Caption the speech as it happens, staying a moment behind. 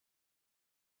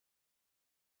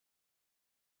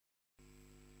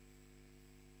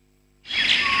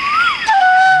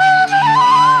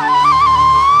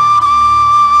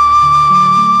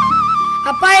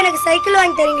Cycle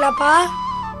வாங்கி தரீங்களாப்பா?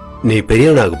 நீ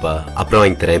பெரியவனாகுப்பா, அப்புறம்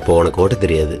வாங்கி தரேன். இப்போ உனக்கு ஓட்ட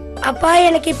தெரியாது. அப்பா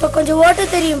எனக்கு இப்ப கொஞ்சம் ஓட்ட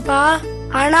தெரியும்பா,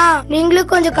 ஆனா நீங்களும்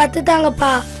கொஞ்சம்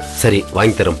கத்துத்தாங்கப்பா. சரி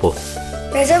வாங்கி தரேன் போ.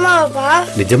 நிஜமாவாப்பா?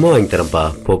 நிஜமா வாங்கி தரேன்ப்பா,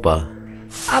 போப்பா.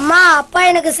 அம்மா அப்பா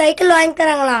எனக்கு சைக்கிள் வாங்கி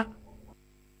தராங்களா?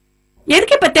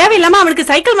 எதுக்கு இப்ப தேவையில்லாம அவனுக்கு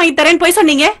சைக்கிள் வாங்கி தரேன்னு போய்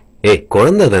சொன்னீங்க? ஏய்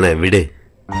குழந்தை தானே, விடு.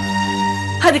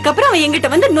 அதுக்கப்புறம் அவன் எங்கிட்ட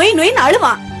வந்து நொய் நொயின்னு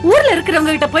அழுவான். ஊர்ல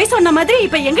இருக்கிறவங்க கிட்ட போய் சொன்ன மாதிரி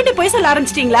இப்ப எங்கிட்ட போய் சொல்ல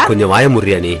ஆரம்பிச்சிட்டீங்களா? கொஞ்சம் வாய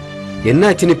முறியா நீ. என்ன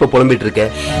ஆச்சுன்னு இப்ப புலம்பிட்டு இருக்க?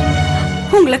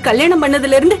 உங்களை கல்யாணம்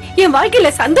பண்ணதுல இருந்து என் வாழ்க்கையில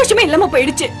சந்தோஷமே இல்லாம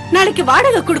போயிடுச்சு. நாளைக்கு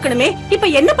வாடகை கொடுக்கணுமே, இப்ப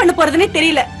என்ன பண்ண போறதுன்னே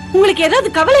தெரியல. உங்களுக்கு ஏதாவது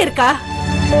கவலை இருக்கா?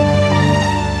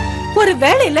 ஒரு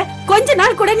வேலையில கொஞ்ச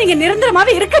நாள் கூட நீங்க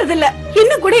நிரந்தரமாவே இருக்கிறது இல்ல.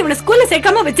 இன்னும் கூட இவனை ஸ்கூல்ல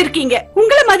சேர்க்காம வச்சிருக்கீங்க.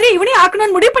 உங்களை மாதிரி இவனையும்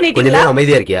ஆக்கணும்னு முடிவு பண்ணிட்டீங்களா?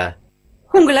 அமைதியா இருக்கியா?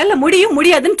 உங்களால முடியும்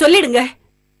முடியாதுன்னு சொல்லிடுங்க,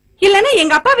 இல்லன்னா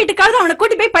எங்க அப்பா வீட்டுக்காவது அவனை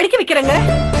கூட்டி போய் படிக்க வைக்கிறேங்க.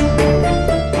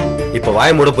 இப்ப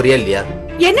வாய மூட புரியா இல்லையா?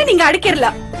 என்ன நீங்க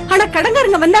அடிக்கிறலாம், ஆனா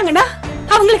கடங்காரங்க வந்தாங்கன்னா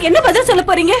அவங்களுக்கு என்ன பதில் சொல்ல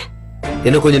போறீங்க?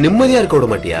 என்ன கொஞ்சம் நிம்மதியா இருக்க விட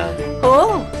மாட்டியா? ஓ,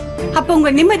 அப்ப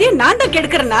உங்க நிம்மதியை நான் தான்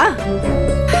கெடுக்கிறேனா?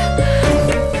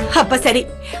 அப்ப சரி,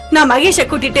 நான் மகேஷை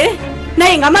கூட்டிட்டு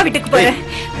நான் எங்க அம்மா வீட்டுக்கு போறேன்.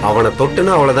 அவனை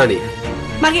தொட்டுனா அவ்வளவுதான். நீ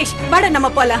மகேஷ் வாட,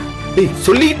 நம்ம போலாம்.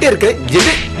 சொல்லிக்கிட்டே இருக்க.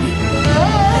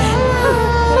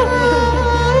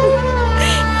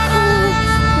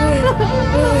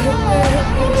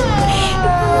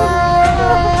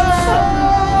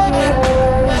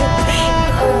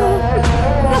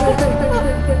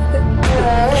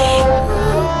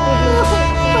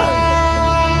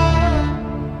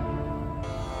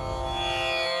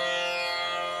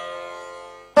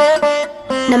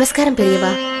 நமஸ்காரம் பெரியவா.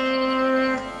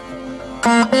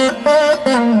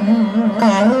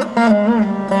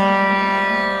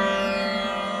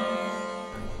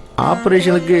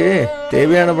 ஆபரேஷனுக்கு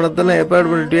தேவையான பணத்தெல்லாம் ஏற்பாடு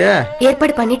பண்ணிட்டியா?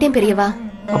 ஏற்பாடு பண்ணிட்டேன் பெரியவா.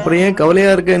 அப்புறம் ஏன்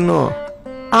கவலையா இருக்க? இன்னும்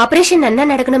ஆபரேஷன் என்ன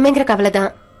நடக்கணுமேங்கிற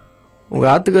கவலைதான். உங்க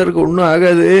ஆத்துக்காருக்கு ஒன்னும்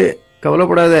ஆகாது,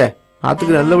 கவலைப்படாத.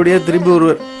 ஆத்துக்கு நல்லபடியா திரும்பி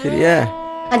வருவார், சரியா?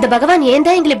 அந்த பகவான் ஏன்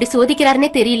தான் எங்களை இப்படி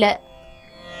சோதிக்கிறாருன்னே தெரியல.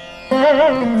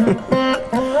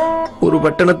 ஒரு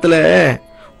பட்டணத்துல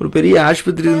ஒரு பெரிய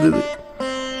ஆஸ்பத்திரி இருந்தது.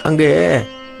 அங்க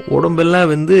உடம்பெல்லாம்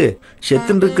வந்து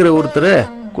செத்துன்னு இருக்கிற ஒருத்தரை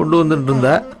கொண்டு வந்துட்டு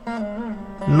இருந்தா.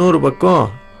 இன்னொரு பக்கம்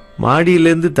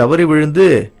மாடியிலேருந்து தவறி விழுந்து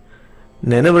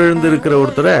நினைவிழந்து இருக்கிற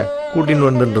ஒருத்தரை கூட்டின்னு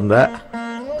வந்துட்டு இருந்தா.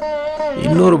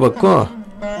 இன்னொரு பக்கம்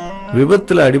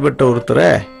விபத்துல அடிபட்ட ஒருத்தரை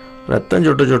ரத்தம்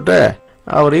சொட்ட சொட்ட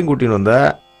அவரையும் கூட்டின்னு வந்தா.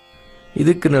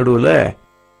 இதுக்கு நடுவில்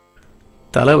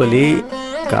தலைவலி,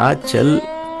 காய்ச்சல்,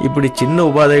 இப்படி சின்ன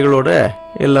உபாதைகளோட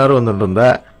எல்லாரும் வந்துட்டு இருந்தா.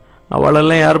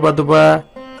 அவளெல்லாம் யார் பார்த்துப்பா?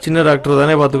 சின்ன டாக்டர்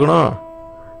தானே பார்த்துக்கணும்.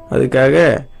 அதுக்காக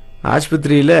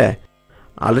ஆஸ்பத்திரியில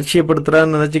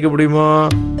அலட்சியப்படுத்துறான்னு நினைச்சிக்க முடியுமோ?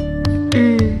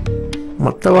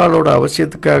 மற்றவாளோட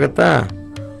அவசியத்துக்காகத்தான்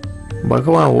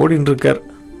பகவான் ஓடின்னு இருக்கார்.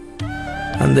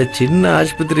 அந்த சின்ன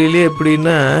ஆஸ்பத்திரியிலே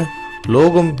எப்படின்னா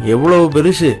லோகம் எவ்வளவு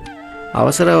பெருசு,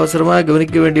 அவசர அவசரமா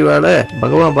கவனிக்க வேண்டிய வேலை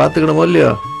பகவான் பார்த்துக்கணுமோ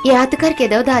இல்லையோ? என் ஆத்துக்காருக்கு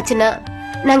ஏதாவது ஆச்சுன்னா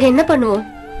நாங்க என்ன பண்ணுவோம்?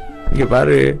 இங்க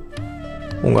பாரு,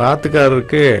 உங்க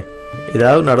ஆத்துக்காரருக்கு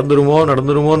ஏதாவது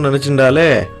நடந்துருமோன்னு நினைச்சுட்டாலே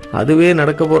அதுவே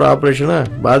நடக்க போற ஆபரேஷனை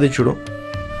பாதிச்சுடும்.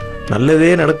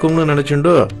 நல்லதே நடக்கும்னு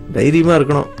நினைச்சுண்டோ தைரியமா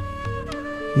இருக்கணும்.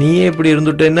 நீயே இப்படி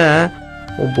இருந்துட்டேன்னா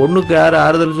உன் பொண்ணுக்கு யாரு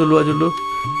ஆறுதல் சொல்லுவா சொல்லு?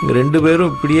 இங்க 2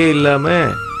 பேரும் இப்படியே இல்லாம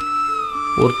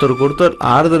ஒருத்தருக்கு ஒருத்தர்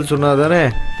ஆறுதல் சொன்னாதானே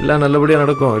எல்லாம் நல்லபடியா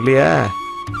நடக்கும், இல்லையா?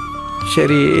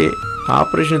 சரி,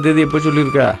 ஆபரேஷன் தேதி எப்ப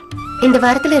சொல்லியிருக்கா? இந்த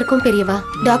வாரத்துல இருக்கும் பெரியவா.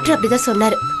 டாக்டர் அப்படிதான்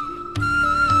சொன்னாரு.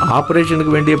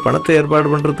 ஆபரேஷனுக்கு வேண்டிய பணத்தை ஏற்பாடு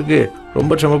பண்றதுக்கு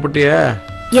ரொம்ப சிரமப்பட்டியா?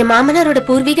 என் மாமனாரோட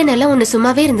பூர்வீக நிலம் ஒண்ணு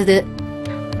சும்மாவே இருந்தது.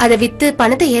 அதை வித்து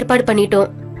பணத்தை ஏற்பாடு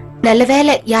பண்ணிட்டோம். நல்ல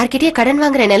வேலை யார்கிட்டயே கடன்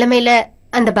வாங்குற நிலைமையில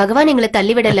அந்த பகவான் எங்களை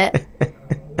தள்ளிவிடல.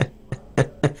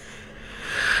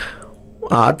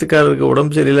 ஆத்துக்காரருக்கு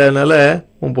உடம்பு சரியில்லாதனால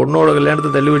உன் பொண்ணோட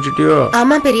கல்யாணத்தை தள்ளி வச்சுட்டியோ?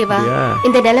 ஆமா பெரியவா.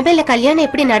 இந்த நிலைமையில கல்யாணம்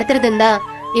எப்படி நடத்துறதுன்னு தான்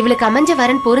இவளுக்கு அமைஞ்ச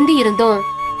வரன் பொருந்தி இருந்தோம்,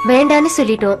 வேண்டான்னு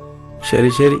சொல்லிட்டோம்.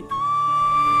 சரி சரி,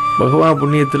 பகவான்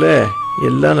புண்ணியத்துல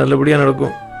எல்லாம் நல்லபடியா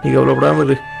நடக்கும். நீ கவலைப்படாம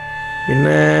இரு. என்ன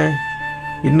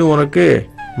இன்னும் உனக்கு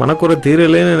மனக்குறை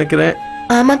தீரலைன்னு நினைக்கிறேன்.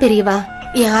 ஆமா பெரியவா,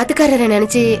 என் ஆத்துக்காரரை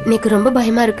நினைச்சு எனக்கு ரொம்ப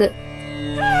பயமா இருக்கு.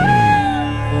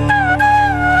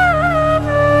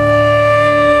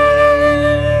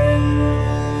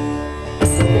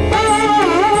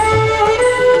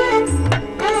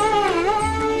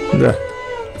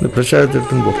 இந்த பிரசாதத்தை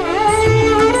எடுத்துன்னு போ.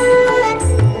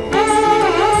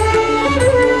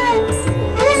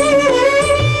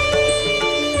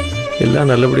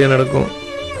 எல்லாம் நல்லபடியா நடக்கும்.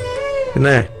 என்ன,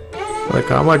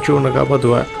 காமாட்சி உன்னை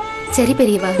காப்பாத்துவா. சரி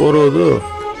பெரியவா. போறது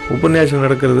உபன்யாசம்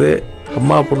நடக்கிறது,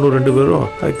 அம்மா பொண்ணு 2 பேரும்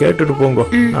அதை கேட்டுட்டு போங்க.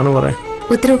 நானும் வரேன்.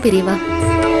 உத்தரவு பெரியவா.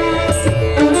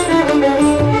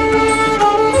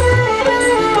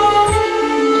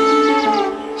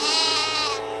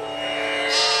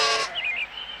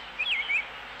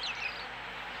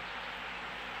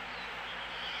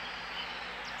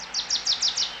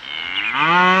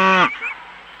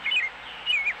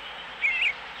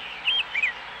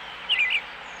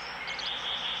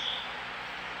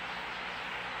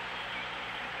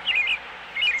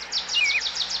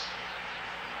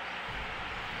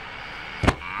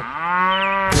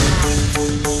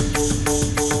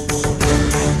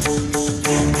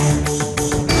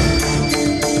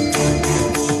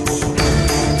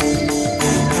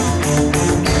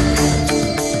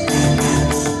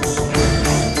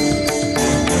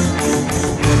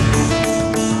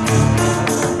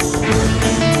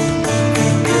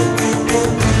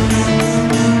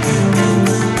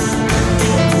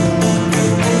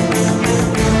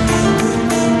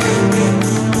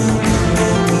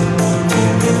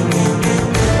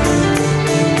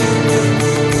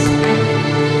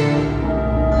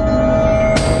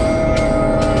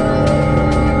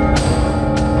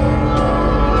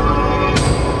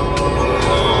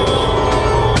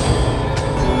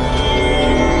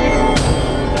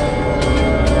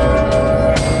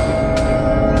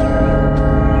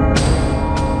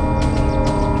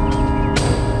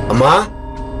 அம்மா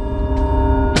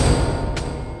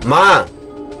மா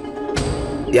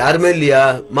யாருமே இல்லையா?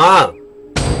 மா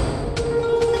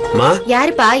மா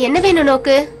யாருப்பா? என்ன வேணும்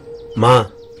நோக்கு? மா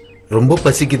ரொம்ப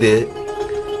பசிக்குது,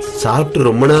 சாப்பிட்டு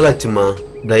ரொம்ப நாள் ஆச்சுமா.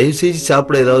 தயவு செஞ்சு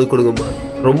சாப்பிட ஏதாவது கொடுங்கம்மா,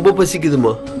 ரொம்ப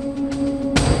பசிக்குதுமா.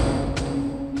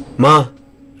 மா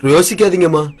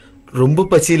யோசிக்காதீங்கம்மா, ரொம்ப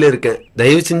பசியில இருக்கேன்,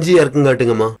 தயவு செஞ்சு இறக்கம்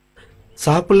காட்டுங்கம்மா.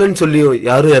 சாப்பிடலன்னு சொல்லியும்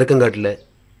யாரும் இறக்கம் காட்டல.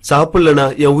 சாப்பிடலனா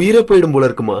என் உயிரை போயிடும் போல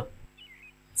இருக்குமா.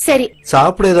 சரி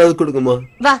சாப்பிட ஏதாவது கொடுங்கம்மா.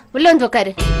 வா உள்ள வந்து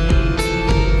உட்காரு.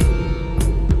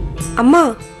 அம்மா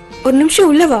ஒரு நிமிஷம்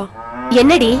உள்ளவா.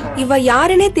 என்னடி? இவ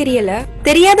யாருன்னே தெரியல,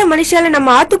 தெரியாத மனுஷால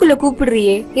நம்ம ஆத்துக்குள்ள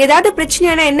கூப்பிடுறியே, ஏதாவது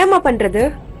பிரச்சனையானா என்னம்மா பண்றது?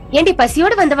 ஏண்டி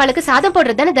பசியோட வந்தவாளுக்கு சாதம்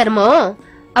போடுறது தானே தர்மம்.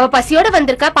 அவ பசியோட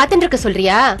வந்திருக்கா, பாத்துட்டு இருக்க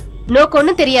சொல்றியா? நோக்கு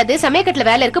ஒண்ணும் தெரியாது, சமயக்கட்டுல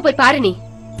வேலை இருக்கு, போய் பாரு நீ.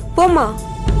 போமா.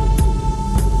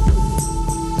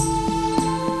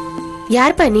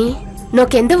 யார்பா நீ?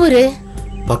 நோக்கு எந்த ஊரு?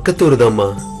 பக்கத்து ஊரு தான்மா.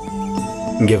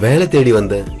 இங்க வேலை தேடி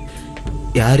வந்தேன்,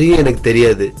 யாரையும் எனக்கு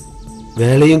தெரியாது,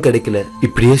 வேலையும் கிடைக்கல,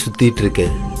 இப்படியே சுத்திட்டு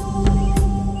இருக்கேன்.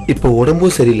 இப்ப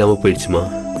உடம்பும் சரியில்லாம போயிடுச்சுமா.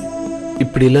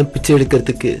 இப்படி எல்லாம் பிச்சை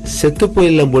எடுக்கிறதுக்கு செத்து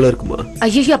போயிடலாம் போல இருக்குமா.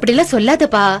 ஐயோ அப்படி எல்லாம்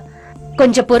சொல்லாதப்பா,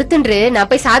 கொஞ்சம் பொறுத்துன்று,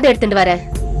 நான் போய் சாதம் எடுத்துட்டு வரேன்.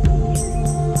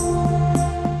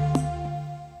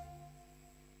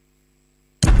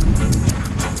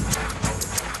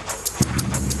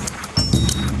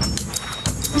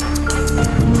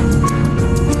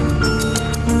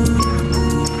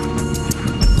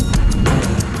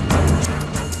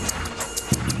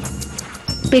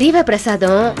 பெரியவ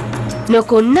பிரசாதம்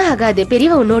நோக்கு ஒன்னும் ஆகாது,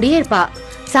 பெரியவ உன்னோடயே இருப்பா.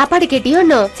 சாப்பாடு கேட்டியோ?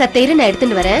 சத்தையிரு, நான்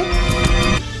எடுத்துட்டு வரேன்.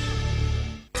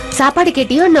 சாப்பாடு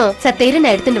கேட்டியோ? சத்தையிரு,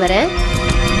 நான் எடுத்துட்டு வரேன்.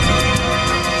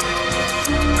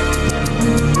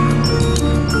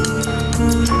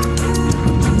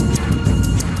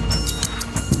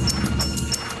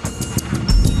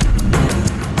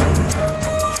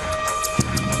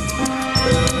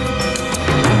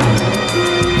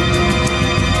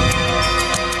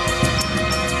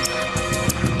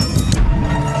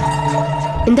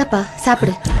 இந்தப்பா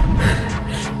சாப்பிடு.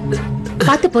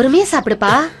 பார்த்து பொறுமையா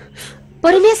சாப்பிடுப்பா,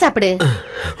 பொறுமையா சாப்பிடு.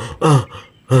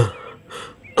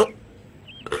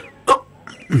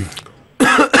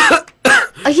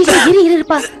 ஐயோ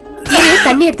இருப்பா,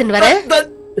 தண்ணி எடுத்துட்டு வரேன்.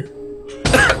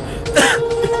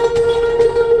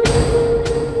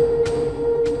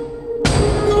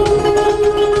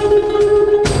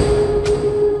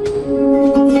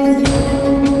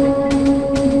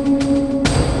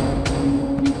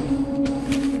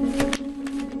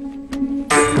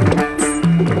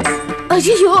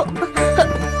 ஐயோ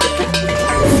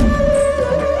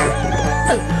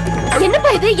என்னப்பா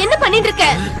இது, என்ன பண்ணிட்டு இருக்க?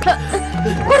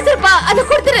 கொடுத்துருப்பா, அத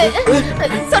கொடுத்துரு.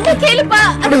 சொன்ன கேளுப்பா,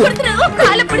 அத கொடுத்துரு.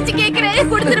 காலை பிடிச்சு கேக்குறேன்,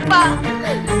 கொடுத்துருப்பா.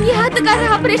 யாத்துக்கார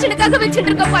ஆபரேஷனுக்காக வச்சிட்டு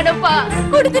இருக்க பணம்ப்பா,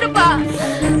 கொடுத்துருப்பா.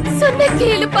 சொன்ன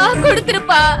கேளுப்பா,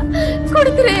 கொடுத்துருப்பா,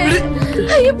 கொடுத்துரு.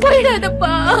 ஐயோ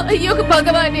போயிடாதப்பா, ஐயோ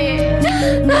பகவானே.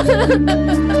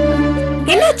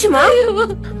 என்னாச்சுமா?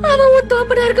 அவன் உன்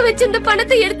தோப்பனாருக்கு வச்சிருந்த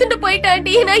பணத்தை எடுத்துட்டு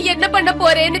போயிட்டாண்டி, நான் என்ன பண்ண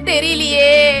போறேன்னு தெரியலையே.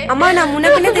 அம்மா நான்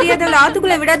முன்ன தெரியாதவள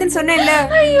ஆத்துக்குள்ள விடாதுன்னு சொன்னேன்ல,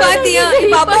 பாத்தியா?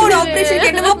 அப்பாவோட ஆபரேஷன்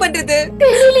என்னமா பண்றது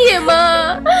தெரியலையேம்மா.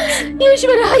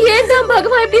 ஈஸ்வரா, ஏன் தான்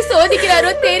பகவான் இப்படி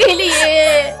சோதிக்கிறாரோ தெரியலையே.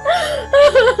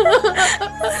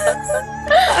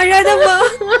 அழாதம்மா.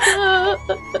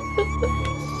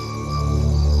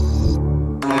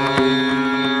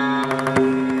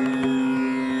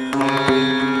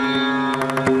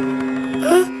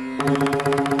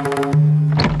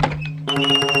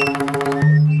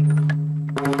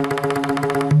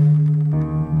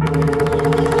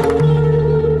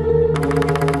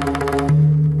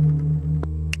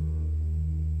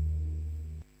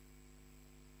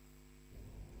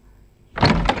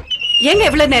 ஏங்க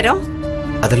எவ்வளவு நேரம்?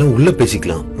 அதெல்லாம் உள்ள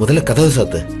பேசிக்கலாம், முதல்ல கதவை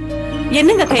சாத்து.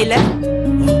 என்னங்க கையில?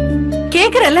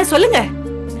 கேக்குறல்ல, சொல்லுங்க.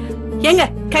 ஏங்க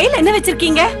கையில என்ன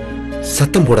வச்சிருக்கீங்க?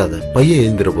 சத்தம் போடாத, பையன்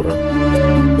எழுந்திர போறான்.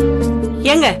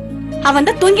 ஏங்க அவன்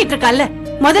தான் தூங்கிட்டு இருக்கான்ல,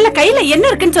 முதல்ல கையில என்ன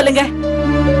இருக்குன்னு சொல்லுங்க.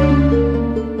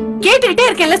 கேட்டுக்கிட்டே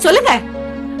இருக்கேன்ல, சொல்லுங்க.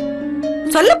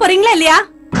 சொல்ல போறீங்களா இல்லையா?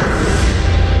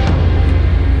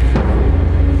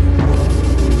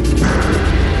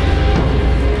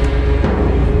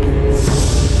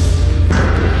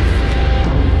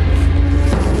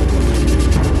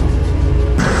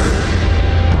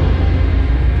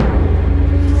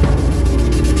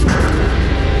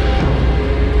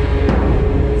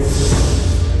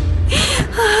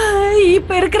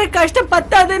 இப்ப இருக்கிற கஷ்டம்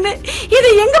பத்தாதுன்னு இதை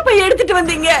எங்க போய் எடுத்துட்டு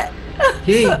வந்தீங்க?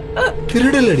 ஏய்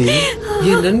திருடலடி,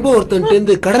 என் நண்பன் ஒருத்தன்ட்ட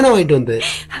இருந்து கடனை வாங்கிட்டு வந்து.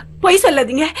 பொய்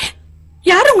சொல்லாதீங்க.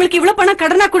 யாரு உங்களுக்கு இவ்வளவு பணம்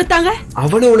கடனா கொடுத்தாங்க?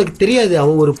 அவனை உனக்கு தெரியாது,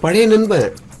 அவன் ஒரு பழைய நண்பன்.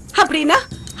 அப்படின்னா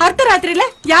அர்த்தராத்திரியில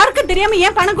யாருக்கும் தெரியாம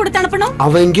ஏன் பணம் கொடுத்து அனுப்பணும்?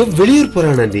 அவன் எங்கயோ வெளியூர்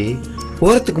போறானாண்டி.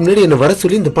 போறதுக்கு முன்னாடி என்ன வர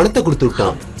சொல்லி இந்த பணத்தை கொடுத்து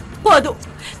விட்டான். போதும்,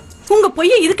 உங்க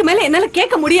பொய்ய இதுக்கு மேல என்னால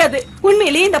கேட்க முடியாது.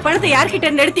 உண்மையிலேயே இந்த பணத்தை யார்கிட்ட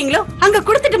இருந்து எடுத்தீங்களோ அங்க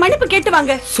கொடுத்துட்டு மன்னிப்பு கேட்டு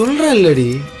வாங்க. சொல்றேன் இல்லடி,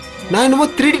 நான் என்னமோ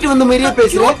திருடிட்டு வந்த மாதிரியே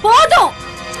பேசுறேன். போதும்.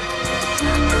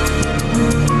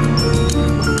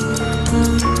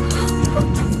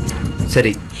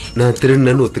 சரி, நான்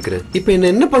திருடுனேன்னு ஒத்துக்கிறேன். இப்ப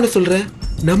என்ன பண்ண சொல்ற?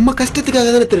 நம்ம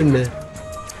கஷ்டத்துக்காக தானே திருடுன.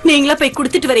 நீங்களா போய்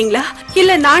குடுத்துட்டு வரீங்களா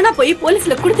இல்ல நானா போய்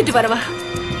போலீஸ்ல குடுத்துட்டு வரவா?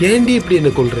 ஏண்டி இப்படி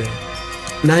என்ன கொல்ற?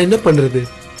 நான் என்ன பண்றது?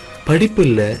 படிப்பு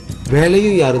இல்ல,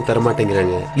 வேலையும் யாரும்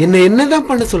தரமாட்டேங்கிறாங்க. என்னதான்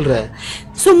பண்ண சொல்ற?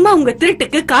 சும்மா உங்க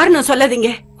திருட்டுக்கு காரணம்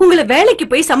சொல்லாதீங்க. உங்களை வேலைக்கு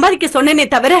போய் சம்பாதிக்க சொன்னேனே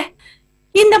தவிர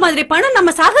இந்த மாதிரி பணம்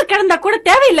நம்ம சாக கிடந்தா கூட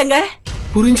தேவையில்லைங்க.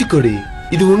 புரிஞ்சுக்கோடி,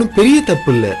 இது ஒண்ணும் பெரிய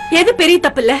தப்பு இல்ல. எது பெரிய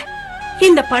தப்பு இல்ல?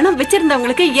 இந்த பணம்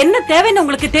வச்சிருந்தவங்களுக்கு என்ன தேவைன்னு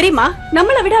உங்களுக்கு தெரியுமா?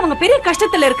 நம்மளை விட அவங்க பெரிய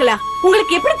கஷ்டத்துல இருக்கலாம்.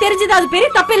 உங்களுக்கு எப்படி தெரிஞ்சது அது பெரிய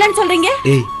தப்பு இல்லன்னு சொல்றீங்க?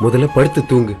 ஏய், முதல்ல படுத்து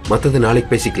தூங்கு, மத்தது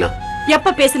நாளைக்கு பேசிக்கலாம்.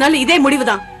 எப்ப பேசினாலும் இதே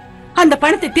முடிவுதான். அந்த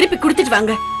பணத்தை திருப்பி கொடுத்துட்டு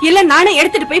வாங்க, இல்ல நானே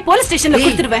எடுத்துட்டு போய் போலீஸ் ஸ்டேஷன்ல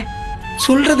கொடுத்துடுவேன்.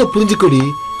 சொல்றத புரிஞ்சுக்கோடி,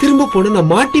 திரும்ப போன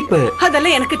நான் மாட்டிப்பேன்.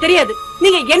 அதெல்லாம் எனக்கு தெரியாது.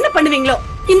 நீங்க என்ன பண்ணுவீங்களோ.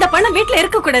 இந்த பணம் வீட்டுல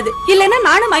இருக்க கூடாது, இல்லன்னா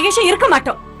நானும் மகேஷும் இருக்க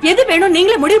மாட்டோம். எது வேணும்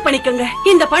நீங்களே முடிவு பண்ணிக்கோங்க.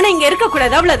 இந்த பணம் இங்க இருக்க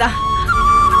கூடாது, அவ்வளவுதான்.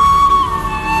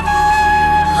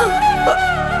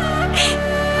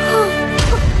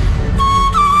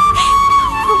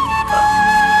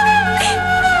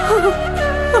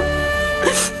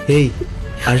 ஏய்,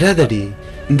 அழாதடி.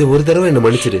 இந்த ஒரு தடவை என்ன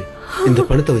மன்னிச்சிரு. இந்த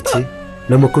பணத்தை வச்சு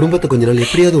நம்ம குடும்பத்தை கொஞ்ச நாள்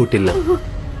எப்படியாவது ஓட்டிடலாம்.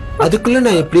 அதுக்குள்ள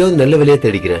நான் எப்படியாவது நல்ல வேலையா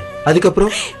தேடிக்கிறேன்.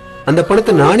 அதுக்கப்புறம் அந்த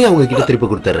பணத்தை நானே அவங்க கிட்ட திருப்பி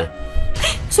கொடுத்துறேன்.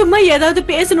 சும்மா ஏதாவது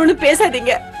பேசணும்னு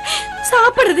பேசாதீங்க.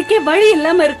 சாப்பிடுறதுக்கே வழி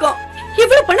இல்லாம இருக்கும்.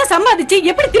 இவ்வளவு பணம் சம்பாதிச்சு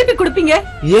எப்படி திருப்பி கொடுப்பீங்க?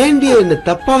 ஏண்டி என்ன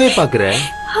தப்பாவே பாக்குற?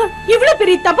 இவ்வளவு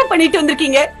பெரிய தப்பு பண்ணிட்டு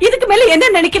வந்திருக்கீங்க. இதுக்கு மேல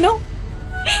என்ன நினைக்கணும்?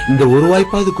 இந்த ஒரு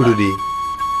வாய்ப்பாவது குடுடி.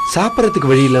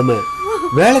 சாப்பிடறதுக்கு வழி இல்லாம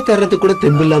வேலை தர்றதுக்கு கூட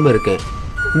தெம்பு இல்லாம இருக்கேன்.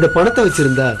 இந்த பணத்தை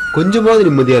வச்சிருந்தா கொஞ்சமாவது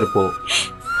நிம்மதியா இருப்போம்.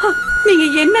 நீங்க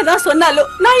என்னதான்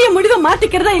சொன்னாலும் நான் என் முடிவை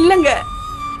மாத்திக்கிறதா இல்லங்க.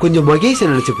 கொஞ்சம் மகேஷ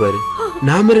நினைச்சு பாரு.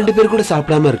 நாம 2 பேர் கூட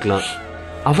சாப்பிடாம இருக்கலாம்.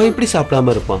 அவன் எப்படி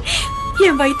சாப்பிடாம இருப்பான்?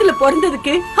 என் வயித்துல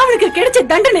பிறந்ததுக்கு அவனுக்கு கிடைச்ச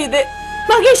தண்டனை இது.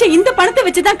 மகேஷ இந்த பணத்தை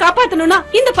வச்சுதான் காப்பாத்தணும்னா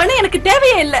இந்த பணம் எனக்கு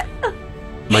தேவையே இல்ல.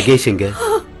 மகேஷ் எங்க?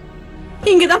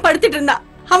 இங்கதான் படுத்துட்டு இருந்தான்.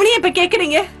 அவனையும் இப்ப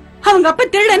கேக்குறீங்க? அவங்க அப்பா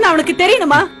திருடன்னு அவனுக்கு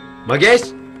தெரியணுமா? மகேஷ்,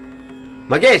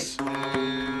 மகேஷ்,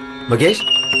 மகேஷ்,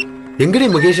 எங்கடி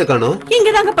மகேஷ காணோம்?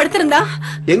 இங்கதாங்க படுத்திருந்தா.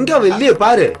 எங்க வெளியே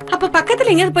பாரு. அப்ப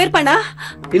பக்கத்துல எங்கயாவது போயிருப்பானா?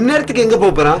 இந்நேரத்துக்கு எங்க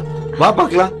போறான்? வா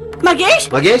பாக்கலாம். மகேஷ்,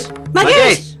 மகேஷ்,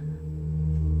 மகேஷ்.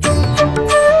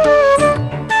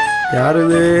 யாரு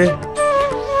இது?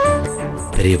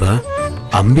 பெரியவா,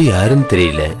 அம்பி யாருன்னு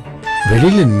தெரியல.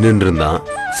 வெளியில நின்று இருந்தான்.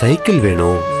 சைக்கிள்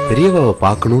வேணும், பெரியவாவை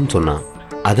பாக்கணும்னு சொன்னான்.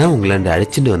 அதான் உங்களாண்ட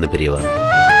அழைச்சிட்டு வந்த பெரியவா.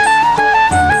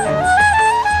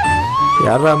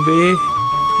 யாரா அம்பி?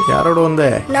 யாரோட வந்த?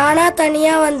 நானா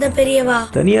தனியா வந்த பெரியவா.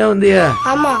 தனியா வந்தியா?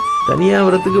 ஆமா. தனியா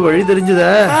வரத்துக்கு வழி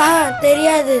தெரிஞ்சதா?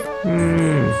 தெரியாது.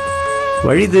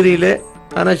 வழி தெரியல,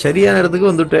 ஆனா சரியான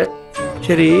இடத்துக்கு வந்துட்ட.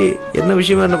 சரி, என்ன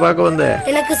விஷயமா என்ன பார்க்க வந்த?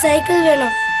 எனக்கு சைக்கிள்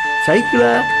வேணும்.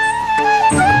 சைக்கிளா?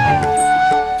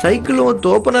 சைக்கிளும்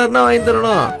தோப்பனார்னா வாங்கி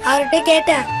தரணும். அவர்கிட்ட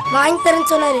கேட்டேன், வாங்கி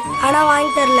தரேன்னு சொன்னாரு. ஆனா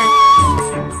வாங்கி தரல.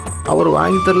 அவர்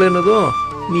வாங்கி தரலன்னதும்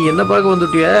நீ என்ன பார்க்க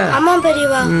வந்துட்டியா? ஆமா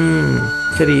பெரியவா.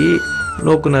 சரி,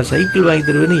 நோக்கு, நான் சைக்கிள் வாங்கி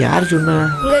தருவேன்னு யார் சொன்னா?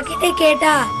 உங்ககிட்ட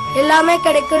கேட்டா எல்லாமே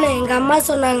கிடைக்கும்னு எங்க அம்மா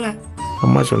சொன்னாங்க.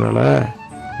 அம்மா சொன்னாளா?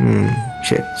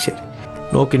 சரி சரி.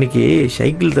 நோக்கு, இன்னைக்கு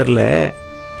சைக்கிள் தரல,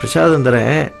 பிரசாதம்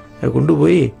தரேன். அதை கொண்டு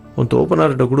போய் உன்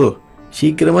தோப்பனார்கிட்ட கொடு.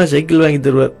 சீக்கிரமா சைக்கிள் வாங்கி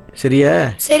தருவார். சரியா?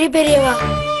 சரி பெரியவா.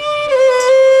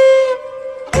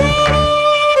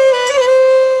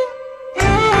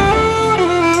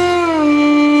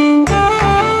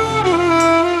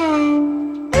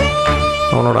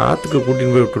 அவனோட ஆத்துக்கு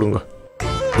கூட்டின்னு போய் விட்டுடுங்க.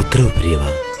 உத்தரவு பெரியவா.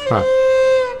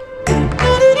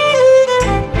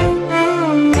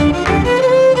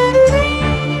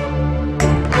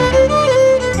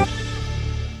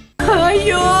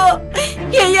 ஐயோ,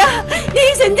 ஐயா, நீ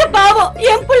செஞ்ச பாவம்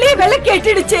என் புள்ளைய வெள்ள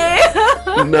கேட்டுடுச்சே.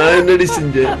 நான் என்னடி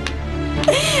செஞ்சேன்?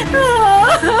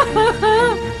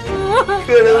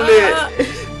 கடவுளே,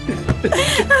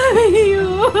 ஐயோ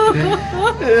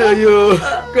ஐயோ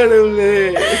கடவுளே,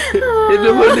 என்ன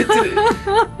மன்னிச்சிரு.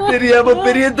 தெரியாம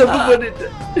பெரிய தப்பு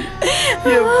பண்ணிட்டேன்.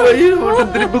 என் பையனை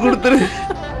மட்டும் திருப்பி கொடுத்துரு.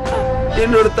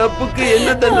 என்னோட தப்புக்கு என்ன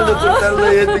தண்டனை கொடுத்தாலும்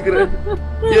நான் ஏத்துக்கிறேன்.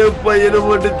 என் பையனை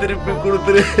மட்டும் திருப்பி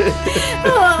கொடுத்துரு.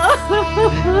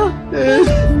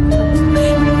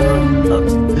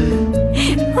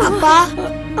 அப்பா.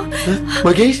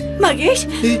 மகேஷ், மகேஷ்,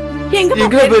 எங்க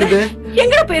போயிருந்த?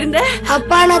 எங்க போயிருந்த?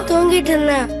 அப்பா, நான் தூங்கிட்டு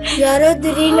இருந்தேன். யாரோ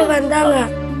திடீர்னு வந்தாங்க.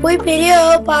 போய் பெரியவ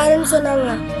பாருன்னு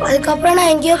சொன்னாங்க. அதுக்கப்புறம்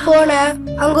நான் எங்கேயோ போனேன்.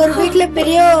 அங்க ஒரு வீட்டுல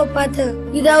பெரியவ பார்த்தேன்.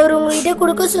 இத அவர் உங்ககிட்ட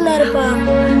கொடுக்க சொன்னாருப்பா.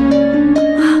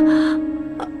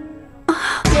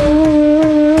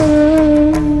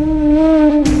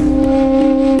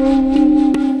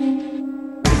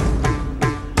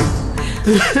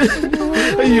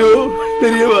 ஐயோ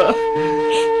பெரியவா,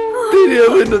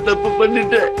 தெரியாம என்ன தப்பு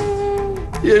பண்ணிட்டேன்,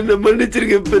 என்ன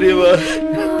மன்னிச்சிருக்க பெரியவா.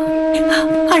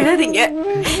 அழாதீங்க.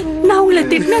 நான் உங்களை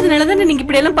திட்டினதுனாலதானே நீங்க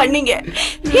இப்படி எல்லாம் பண்ணீங்க.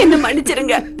 என்ன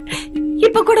மன்னிச்சிருங்க.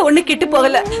 இப்ப கூட ஒண்ணு கெட்டு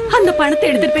போகல. அந்த பணத்தை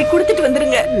எடுத்துட்டு போய் கொடுத்துட்டு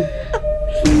வந்துருங்க.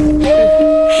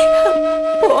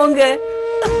 போங்க.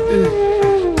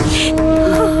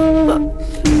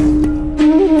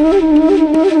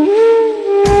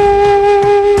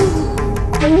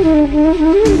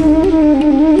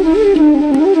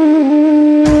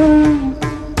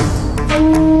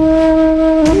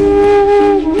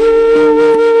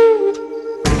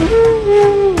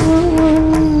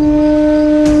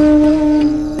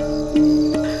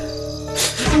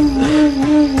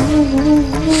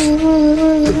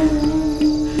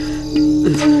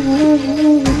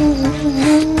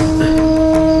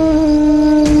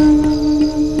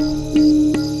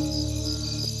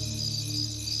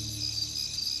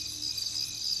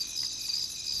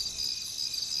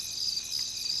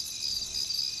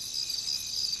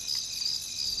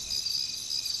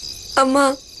 அம்மா,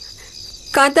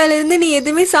 காத்தால இருந்து நீ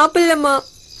எதுவுமே சாப்பிடலம்மா.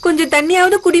 கொஞ்சம்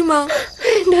தண்ணியாவது குடிமா.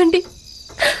 வேண்டாண்டி,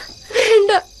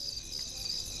 வேண்டாம்.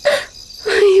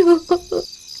 ஐயோ,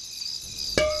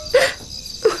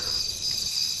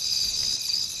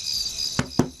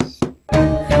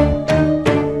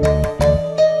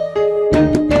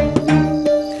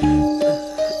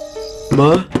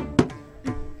 மா,